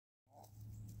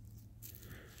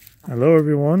Hello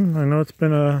everyone. I know it's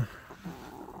been a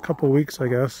couple weeks, I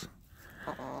guess,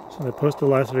 since I posted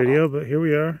the last video, but here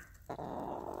we are.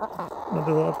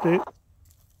 Another little update.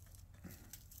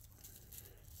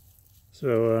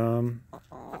 So,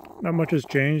 not much has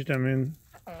changed. I mean,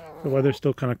 the weather's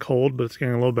still kind of cold, but it's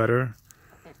getting a little better.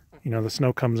 You know, the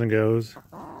snow comes and goes.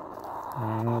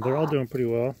 They're all doing pretty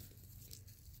well.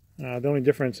 The only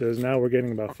difference is now we're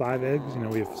getting about 5 eggs. You know,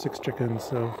 we have 6 chickens,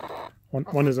 so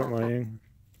one isn't laying.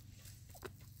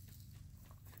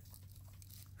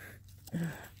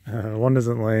 One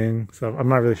isn't laying, so I'm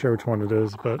not really sure which one it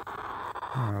is, but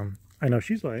I know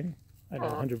she's laying. I know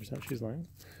 100% she's laying.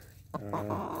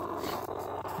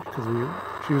 Because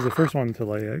she was the first one to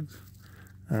lay eggs.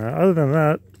 Other than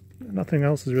that, nothing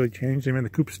else has really changed. I mean, the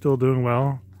coop's still doing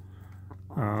well.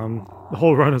 The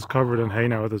whole run is covered in hay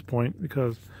now at this point,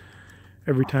 because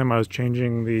every time I was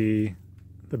changing the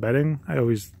bedding, I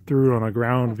always threw it on the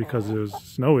ground because it was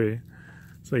snowy.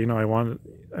 So, you know, I wanted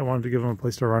to give them a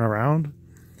place to run around.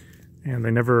 And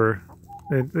they don't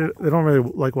really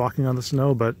like walking on the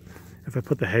snow, but if I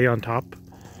put the hay on top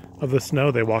of the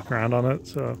snow, they walk around on it.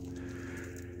 So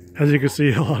as you can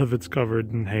see, a lot of it's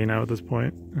covered in hay now at this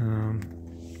point.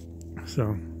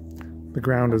 So the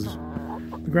ground is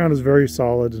very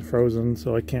solid and frozen,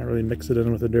 so I can't really mix it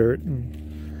in with the dirt.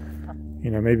 And,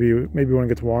 you know, maybe when it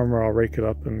gets warmer, I'll rake it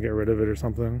up and get rid of it or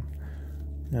something.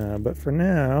 But for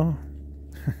now,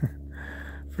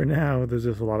 there's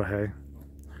just a lot of hay.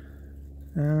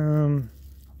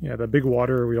 Yeah, the big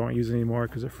water we don't use anymore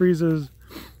because it freezes,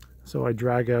 so I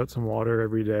drag out some water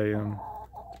every day and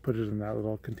put it in that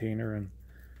little container, and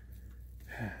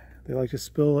they like to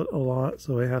spill it a lot,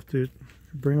 so I have to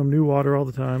bring them new water all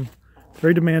the time.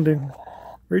 Very demanding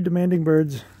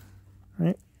birds,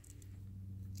 right?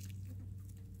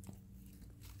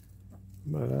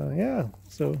 But yeah,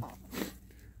 so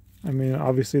I mean,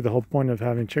 obviously the whole point of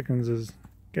having chickens is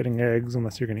getting eggs,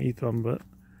 unless you're going to eat them, but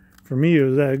for me, it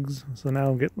was eggs. So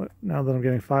now that I'm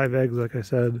getting 5 eggs, like I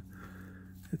said,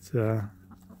 it's yeah,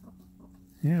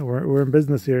 we're in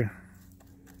business here.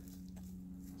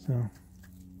 So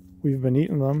we've been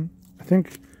eating them. I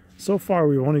think so far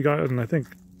we've only gotten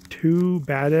 2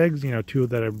 bad eggs. You know, 2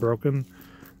 that are broken.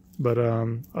 But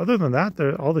other than that,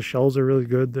 all the shells are really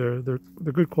good. They're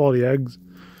good quality eggs,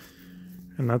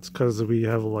 and that's because we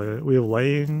have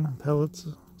laying pellets.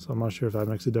 So I'm not sure if that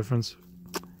makes a difference,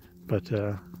 but.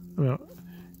 You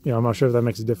know, I'm not sure if that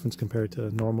makes a difference compared to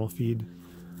normal feed.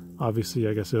 Obviously,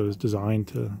 I guess it was designed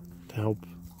to help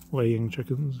laying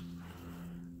chickens.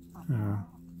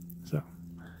 So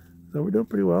we're doing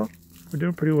pretty well. We're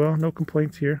doing pretty well. No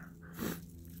complaints here.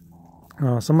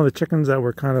 Some of the chickens that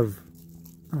were kind of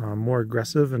more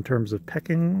aggressive in terms of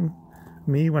pecking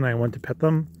me when I went to pet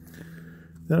them,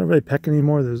 they don't really peck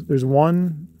anymore. There's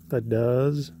one that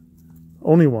does.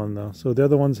 Only one though. So the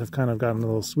other ones have kind of gotten a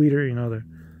little sweeter. You know, they've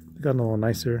gotten a little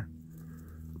nicer.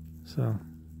 So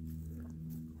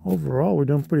overall, we're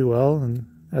doing pretty well. And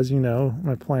as you know,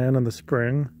 my plan in the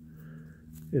spring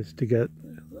is to get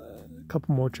a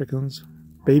couple more chickens,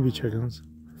 baby chickens,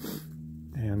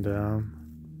 and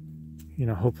you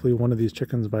know, hopefully one of these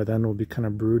chickens by then will be kind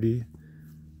of broody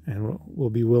and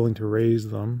we'll be willing to raise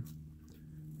them.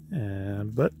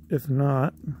 But if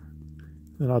not,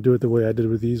 then I'll do it the way I did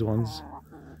with these ones,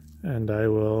 and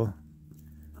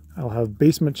I'll have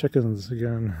basement chickens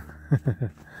again.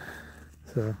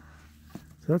 So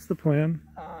that's the plan.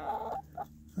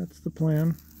 That's the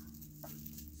plan.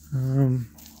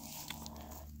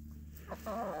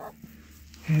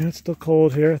 Yeah, it's still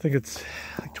cold here. I think it's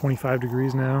like 25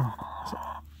 degrees now. So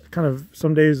kind of,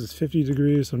 some days it's 50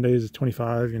 degrees, some days it's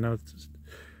 25. You know, it's just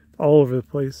all over the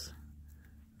place.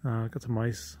 Got some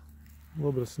ice, a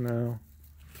little bit of snow.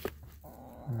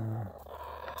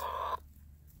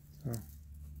 So.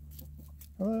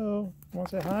 Hello, want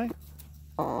to say hi?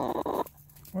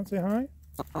 Want to say hi?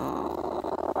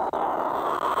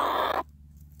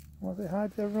 Want to say hi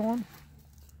to everyone?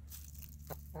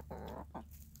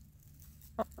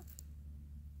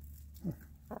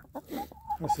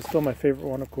 This is still my favorite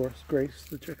one, of course, Grace,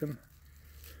 the chicken.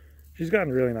 She's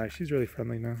gotten really nice. She's really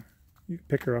friendly now. You can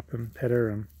pick her up and pet her,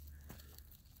 and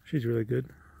she's really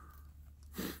good.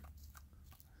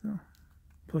 So,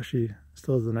 plus she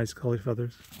still has the nice curly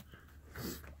feathers.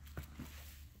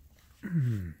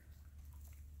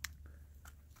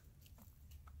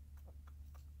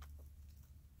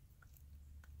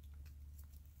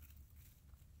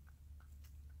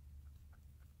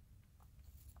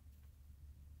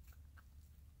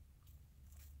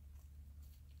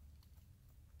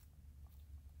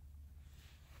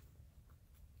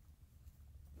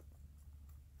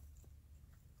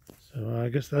 So I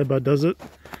guess that about does it.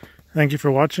 Thank you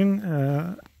for watching.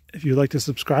 If you'd like to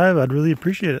subscribe, I'd really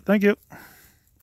appreciate it. Thank you.